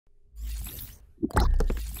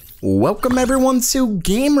Welcome everyone to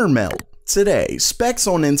Gamer Melt. Today, specs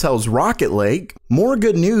on Intel's Rocket Lake, more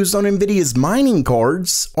good news on Nvidia's mining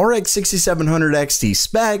cards, RX 6700 XT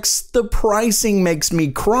specs, the pricing makes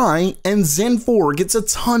me cry, and Zen 4 gets a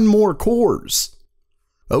ton more cores.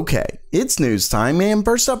 Okay, it's news time, and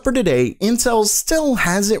first up for today, Intel still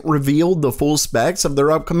hasn't revealed the full specs of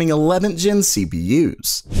their upcoming 11th gen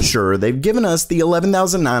CPUs. Sure, they've given us the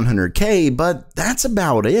 11900K, but that's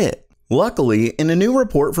about it. Luckily, in a new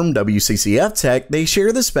report from WCCF Tech, they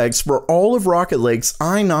share the specs for all of Rocket Lake's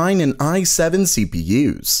i9 and i7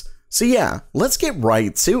 CPUs. So yeah, let's get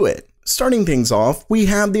right to it. Starting things off, we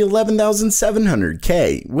have the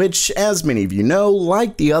 11700K, which, as many of you know,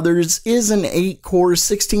 like the others, is an 8-core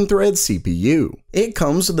 16-thread CPU. It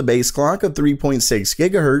comes with a base clock of 3.6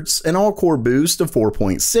 GHz, an all-core boost of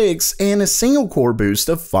 4.6, and a single-core boost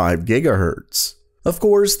of 5 GHz. Of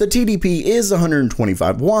course, the TDP is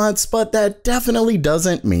 125 watts, but that definitely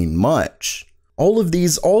doesn't mean much. All of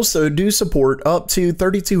these also do support up to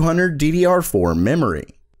 3200 DDR4 memory.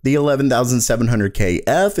 The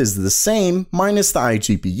 11700KF is the same, minus the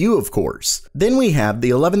iGPU of course. Then we have the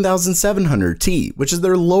 11700T, which is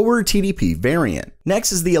their lower TDP variant.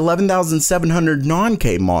 Next is the 11700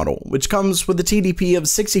 non-K model, which comes with a TDP of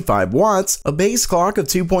 65 watts, a base clock of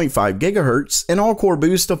 2.5 GHz, an all-core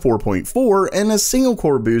boost of 4.4, and a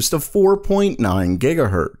single-core boost of 4.9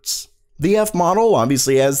 GHz. The F model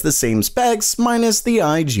obviously has the same specs, minus the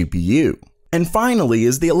iGPU. And finally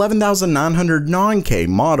is the 11900 non-K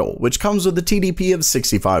model, which comes with a TDP of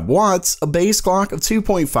 65 watts, a base clock of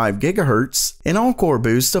 2.5 GHz, an all-core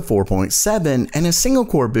boost of 4.7, and a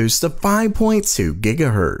single-core boost of 5.2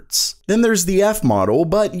 GHz. Then there's the F model,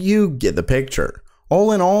 but you get the picture.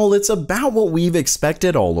 All in all, it's about what we've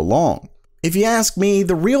expected all along. If you ask me,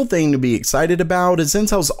 the real thing to be excited about is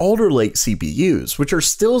Intel's Alder Lake CPUs, which are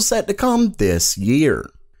still set to come this year.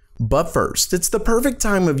 But first, it's the perfect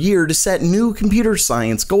time of year to set new computer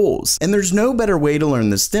science goals, and there's no better way to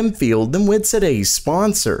learn the STEM field than with today's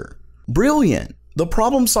sponsor, Brilliant, the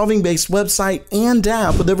problem-solving based website and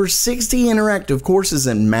app with over 60 interactive courses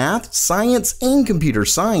in math, science, and computer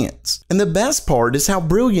science. And the best part is how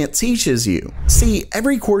Brilliant teaches you. See,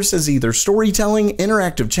 every course has either storytelling,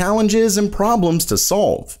 interactive challenges, and problems to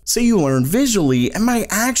solve, so you learn visually and by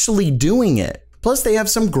actually doing it. Plus, they have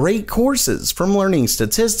some great courses, from learning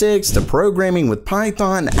statistics to programming with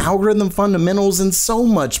Python, algorithm fundamentals, and so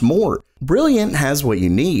much more. Brilliant has what you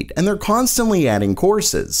need, and they're constantly adding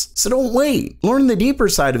courses. So don't wait. Learn the deeper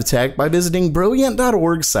side of tech by visiting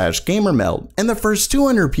brilliant.org/gamermelt, and the first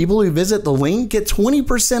 200 people who visit the link get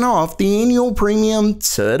 20% off the annual premium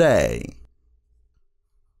today.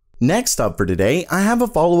 Next up for today, I have a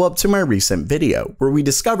follow-up to my recent video, where we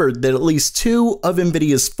discovered that at least 2 of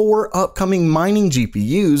Nvidia's 4 upcoming mining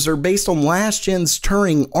GPUs are based on last gen's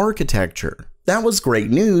Turing architecture. That was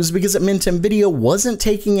great news because it meant Nvidia wasn't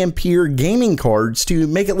taking Ampere gaming cards to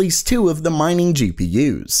make at least 2 of the mining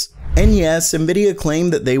GPUs. And yes, Nvidia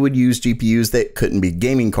claimed that they would use GPUs that couldn't be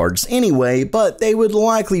gaming cards anyway, but they would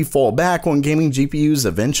likely fall back on gaming GPUs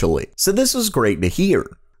eventually. So this was great to hear.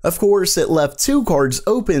 Of course, it left 2 cards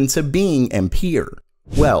open to being Ampere.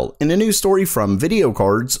 Well, in a new story from Video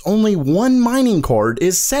Cards, only 1 mining card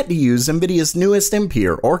is set to use Nvidia's newest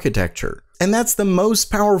Ampere architecture, and that's the most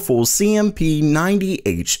powerful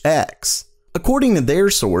CMP90HX. According to their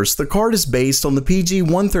source, the card is based on the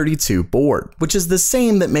PG132 board, which is the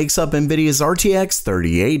same that makes up Nvidia's RTX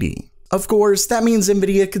 3080. Of course, that means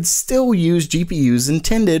Nvidia could still use GPUs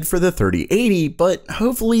intended for the 3080, but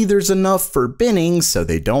hopefully there's enough for binning so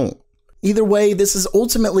they don't. Either way, this is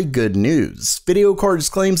ultimately good news. Video Cards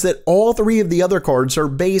claims that all 3 of the other cards are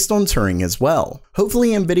based on Turing as well. Hopefully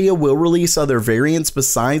Nvidia will release other variants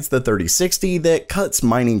besides the 3060 that cuts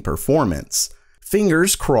mining performance.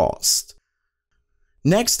 Fingers crossed.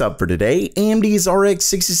 Next up for today, AMD's RX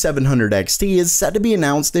 6700 XT is set to be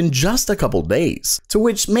announced in just a couple days, to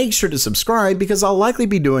which make sure to subscribe because I'll likely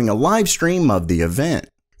be doing a live stream of the event.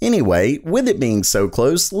 Anyway, with it being so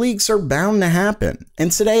close, leaks are bound to happen,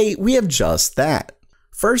 and today we have just that.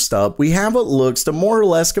 First up, we have what looks to more or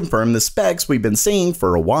less confirm the specs we've been seeing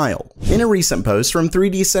for a while. In a recent post from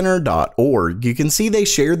 3dcenter.org, you can see they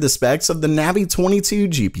shared the specs of the Navi 22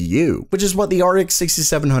 GPU, which is what the RX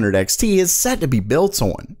 6700 XT is set to be built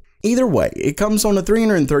on. Either way, it comes on a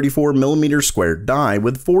 334mm squared die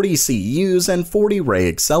with 40 CUs and 40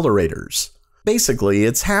 ray accelerators. Basically,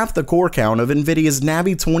 it's half the core count of Nvidia's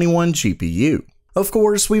Navi 21 GPU. Of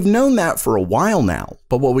course, we've known that for a while now,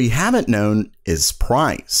 but what we haven't known is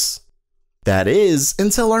price. That is,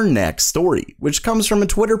 until our next story, which comes from a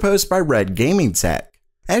Twitter post by Red Gaming Tech.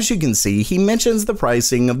 As you can see, he mentions the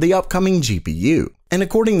pricing of the upcoming GPU. And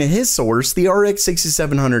according to his source, the RX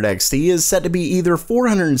 6700 XT is set to be either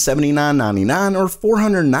 $479.99 or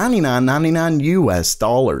 $499.99 US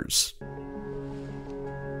dollars.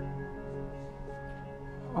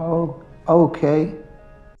 Oh, okay.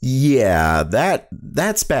 Yeah,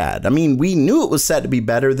 that's bad. I mean, we knew it was set to be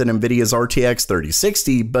better than Nvidia's RTX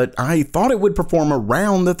 3060, but I thought it would perform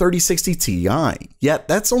around the 3060 Ti. Yet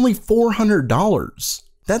that's only $400.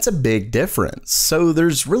 That's a big difference. So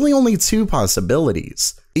there's really only two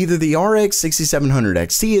possibilities. Either the RX 6700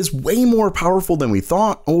 XT is way more powerful than we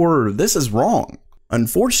thought, or this is wrong.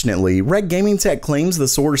 Unfortunately, Red Gaming Tech claims the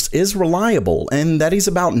source is reliable and that he's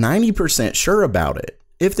about 90% sure about it.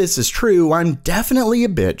 If this is true, I'm definitely a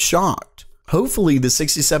bit shocked. Hopefully the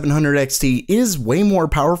 6700 XT is way more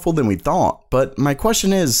powerful than we thought, but my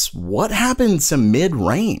question is, what happened to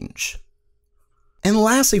mid-range? And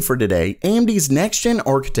lastly for today, AMD's next-gen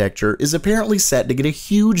architecture is apparently set to get a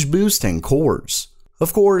huge boost in cores.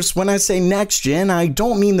 Of course, when I say next-gen, I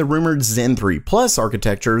don't mean the rumored Zen 3 Plus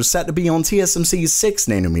architecture set to be on TSMC's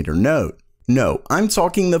 6nm node. No, I'm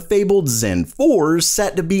talking the fabled Zen 4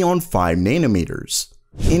 set to be on 5nm.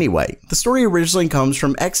 Anyway, the story originally comes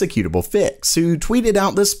from Executable Fix, who tweeted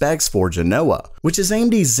out the specs for Genoa, which is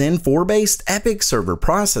AMD's Zen 4 based EPYC server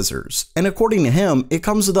processors, and according to him, it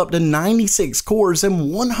comes with up to 96 cores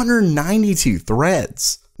and 192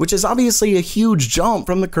 threads, which is obviously a huge jump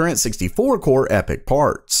from the current 64 core EPYC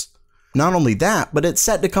parts. Not only that, but it's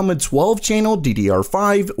set to come with 12-channel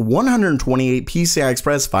DDR5, 128 PCI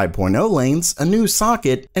Express 5.0 lanes, a new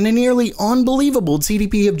socket, and a nearly unbelievable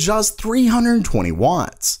TDP of just 320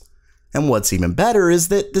 watts. And what's even better is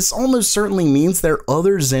that this almost certainly means their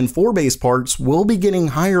other Zen 4 based parts will be getting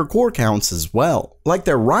higher core counts as well, like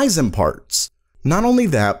their Ryzen parts. Not only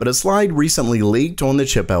that, but a slide recently leaked on the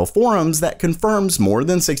ChipL forums that confirms more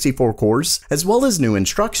than 64 cores, as well as new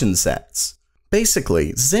instruction sets.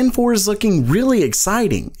 Basically, Zen 4 is looking really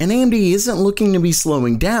exciting, and AMD isn't looking to be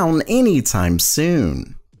slowing down anytime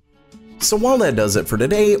soon. So while that does it for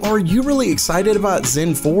today, are you really excited about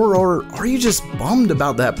Zen 4, or are you just bummed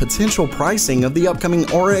about that potential pricing of the upcoming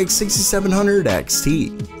RX 6700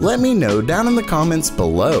 XT? Let me know down in the comments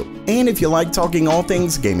below. And if you like talking all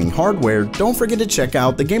things gaming hardware, don't forget to check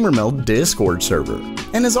out the GamerMeld Discord server.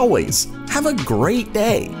 And as always, have a great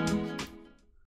day!